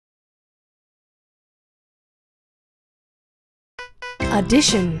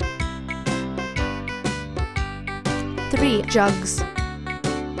Addition. 3 jugs.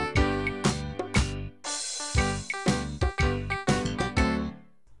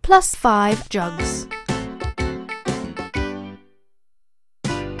 Plus 5 jugs.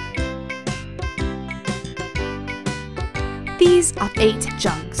 These are 8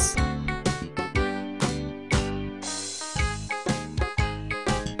 jugs.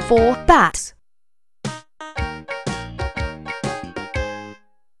 4 bats.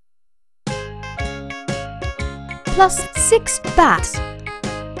 Plus 6 bats.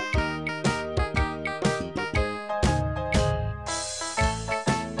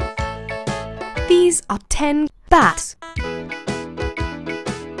 These are 10 bats.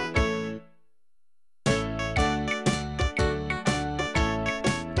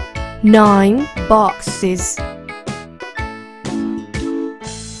 9 boxes.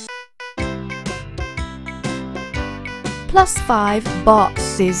 Plus 5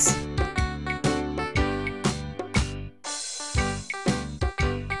 boxes.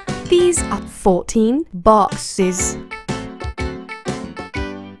 These are 14 boxes.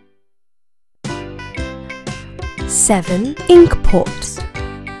 7 ink pots.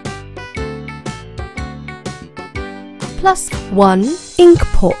 Plus 1 ink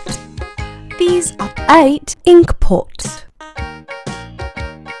pot. These are 8 ink pots.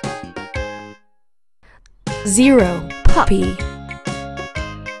 0 puppy.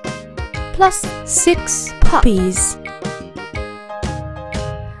 Plus 6 puppies.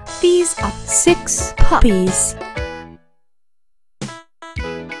 These are 6 puppies.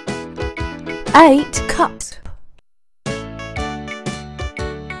 8 cups.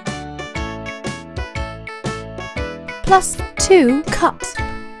 Plus 2 cups.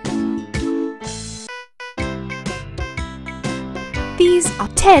 These are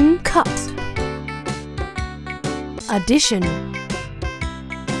 10 cups. Addition.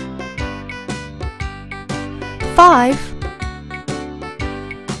 5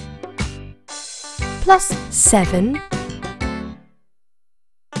 plus 7 .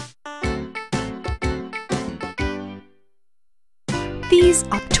 These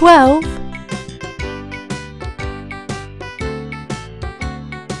are 12.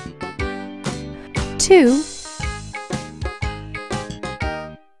 2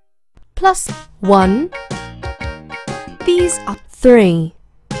 plus 1. These are 3.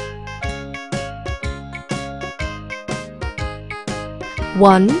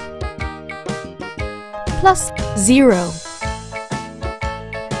 1 plus 0.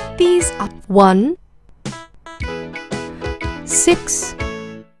 These are 1. 6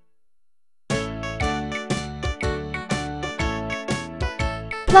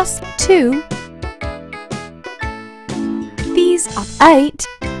 plus 2. These are 8.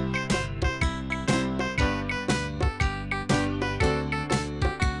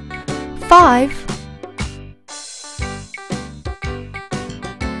 5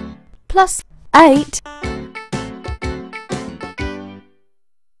 plus 8.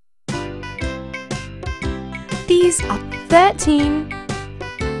 These are 13.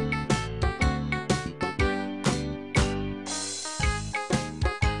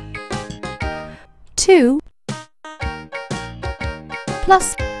 2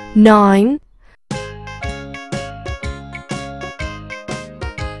 plus 9.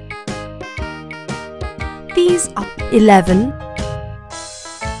 These are 11.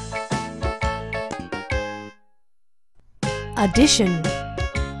 Addition.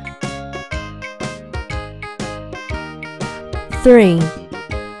 3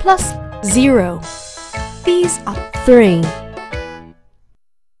 plus 0. These are 3.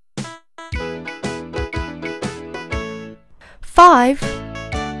 5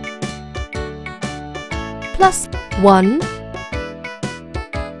 plus 1.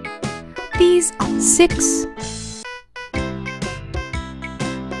 These are 6.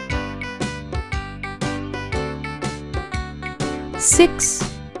 6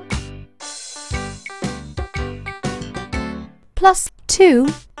 plus 2.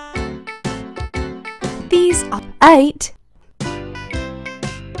 These are 8.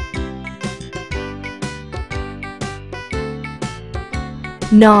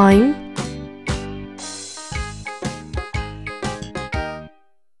 9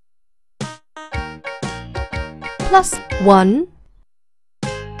 plus 1.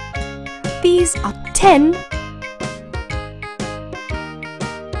 These are 10.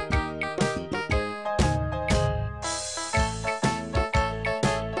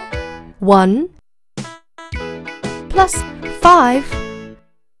 1 plus 5.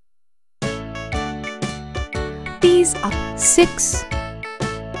 These are 6.